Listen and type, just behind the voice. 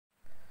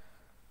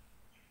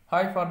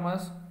Hi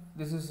farmers,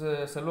 this is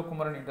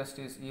SELKON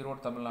Industries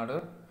ERODE Tamil Nadu.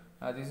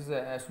 This is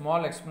a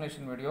small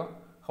explanation video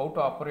how to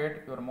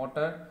operate your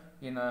motor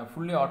in a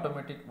fully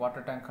automatic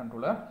water tank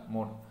controller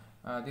mode.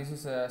 This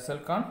is a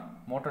SELKON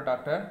motor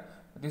doctor.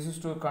 This is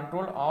to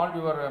control all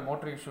your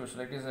motor issues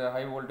like is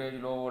high voltage,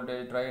 low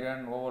voltage, dry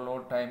run,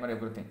 overload, timer,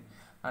 everything.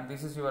 And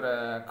this is your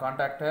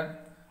contactor.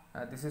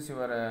 This is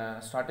your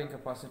starting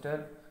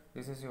capacitor.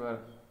 This is your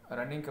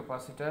running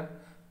capacitor.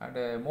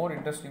 And more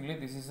interestingly,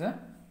 this is a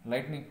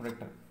lightning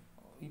protector.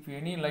 If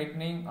any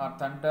lightning or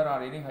thunder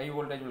or any high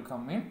voltage will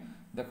come in,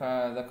 the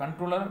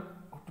controller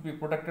to be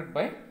protected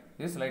by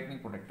this lightning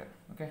protector.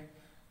 Okay.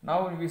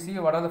 Now we see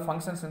what are the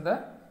functions in the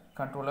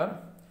controller.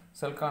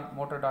 SELKON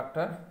motor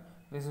doctor.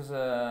 This is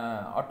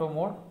auto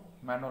mode,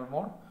 manual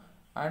mode,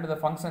 and the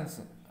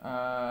functions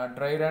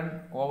dry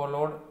run,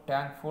 overload,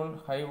 tank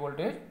full, high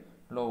voltage,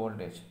 low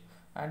voltage.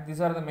 And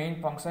these are the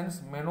main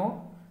functions: menu,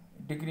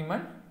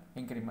 decrement,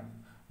 increment.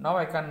 Now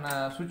I can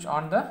switch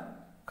on the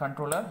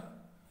controller.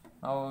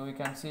 Now we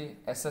can see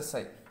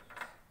SSI.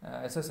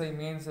 SSI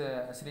means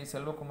Sri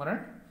SELKON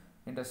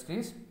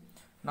Industries.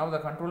 Now the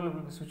controller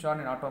will be switched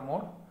on in auto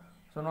mode.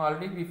 So now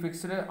already we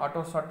fixed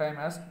Autostart time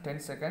as 10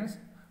 seconds.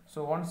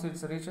 So once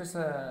it reaches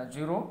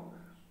 0,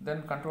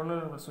 then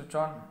controller will switch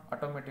on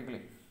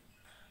automatically.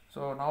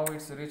 So now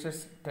it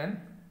reaches 10,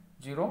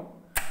 0.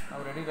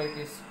 Now ready light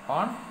is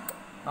on.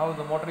 Now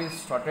the motor is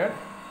started.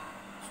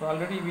 So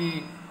already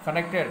we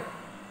connected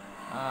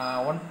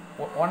 1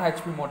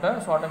 HP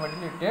motor. So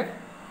automatically it takes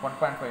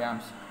 1.5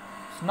 amps.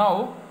 So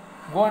now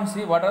go and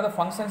see what are the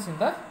functions in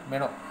the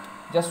menu.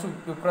 Just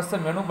you press the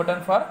menu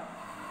button for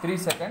 3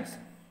 seconds.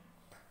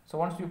 So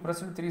once you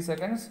press it 3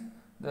 seconds,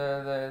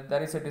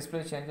 there is a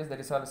display changes, that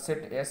is all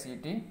set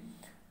SET.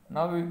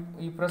 Now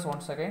you press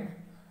once again,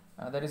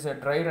 there is a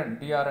dry run,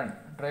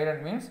 DRN. Dry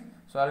run means,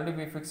 so already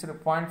we fixed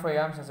 0.5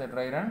 amps as a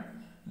dry run.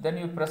 Then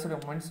you press the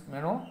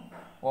menu,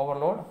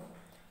 overload.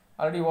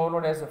 Already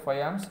overload as 5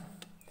 amps.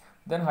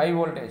 Then high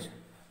voltage.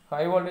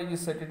 High voltage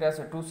is set it as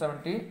a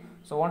 270.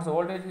 So once the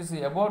voltage is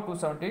above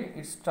 270,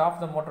 it stops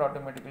the motor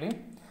automatically.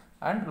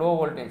 And low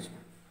voltage.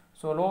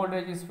 So low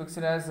voltage is fixed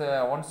as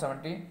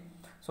 170.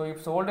 So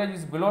if the voltage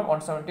is below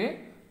 170,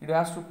 it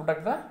has to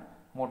protect the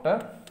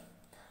motor.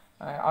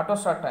 Auto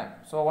start time.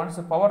 So once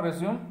the power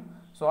resume,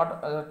 so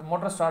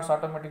motor starts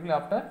automatically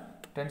after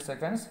 10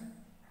 seconds.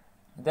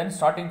 Then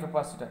starting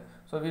capacitor.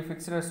 So we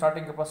fixed the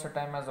starting capacitor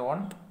time as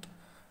 1.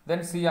 Then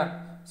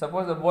CN.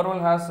 Suppose the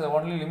borewell has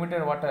only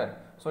limited water,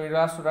 so it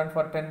has to run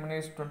for 10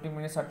 minutes, 20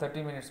 minutes or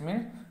 30 minutes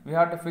means we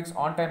have to fix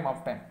on time,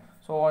 off time.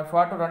 So if you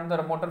have to run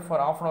the motor for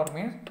half an hour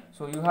means,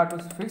 so you have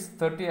to fix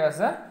 30 as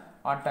a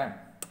on time.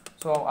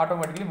 So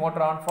automatically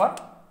motor on for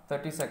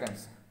 30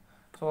 seconds.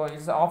 So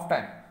it's off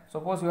time.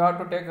 Suppose you have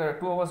to take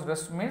 2 hours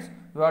rest means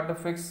you have to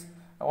fix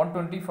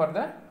 120 for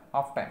the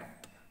off time.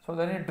 So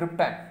then it drip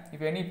time.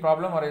 If any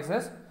problem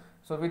arises,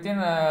 so within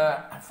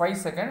 5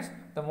 seconds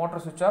the motor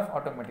switch off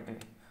automatically.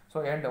 So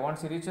end,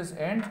 once it reaches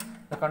end,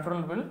 the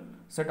controller will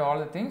set all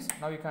the things.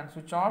 Now you can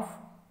switch off,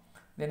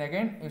 then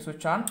again you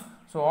switch on.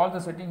 So all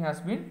the setting has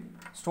been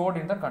stored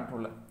in the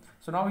controller.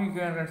 So now you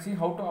can see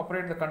how to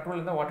operate the control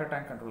in the water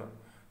tank controller.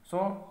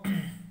 So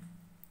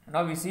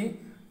now we see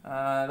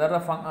there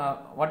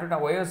are water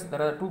tank wires.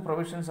 There are 2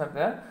 provisions are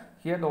there.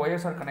 Here the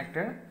wires are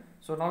connected.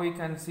 So now we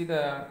can see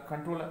the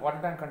controller, water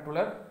tank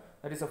controller.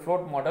 That is a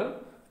float model.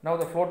 Now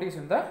the float is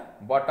in the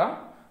bottom.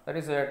 That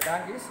is a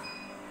tank is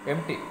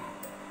empty.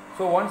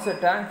 So once the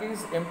tank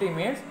is empty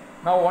means,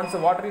 now once the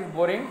water is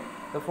pouring,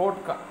 the float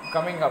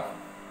coming up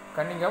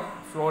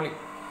slowly.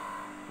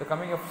 The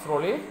coming up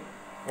slowly.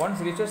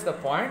 Once reaches the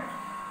point,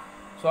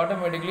 so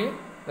automatically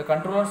the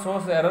controller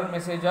shows the error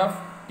message of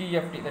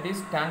TFT, that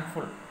is tank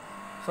full.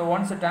 So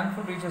once the tank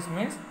full reaches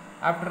means,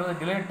 after the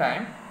delay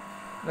time,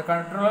 the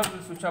controller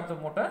will switch off the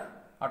motor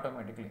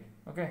automatically.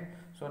 Okay.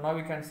 So now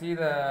we can see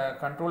the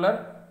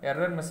controller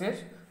error message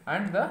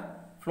and the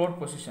float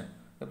position.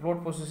 The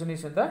float position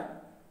is at the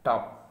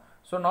top.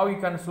 So now you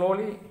can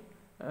slowly,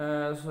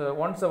 so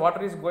once the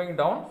water is going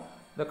down,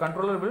 the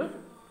controller will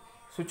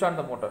switch on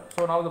the motor.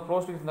 So now the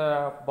float is in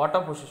the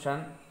bottom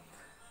position.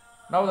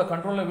 Now the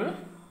controller will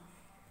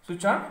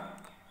switch on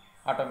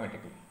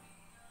automatically.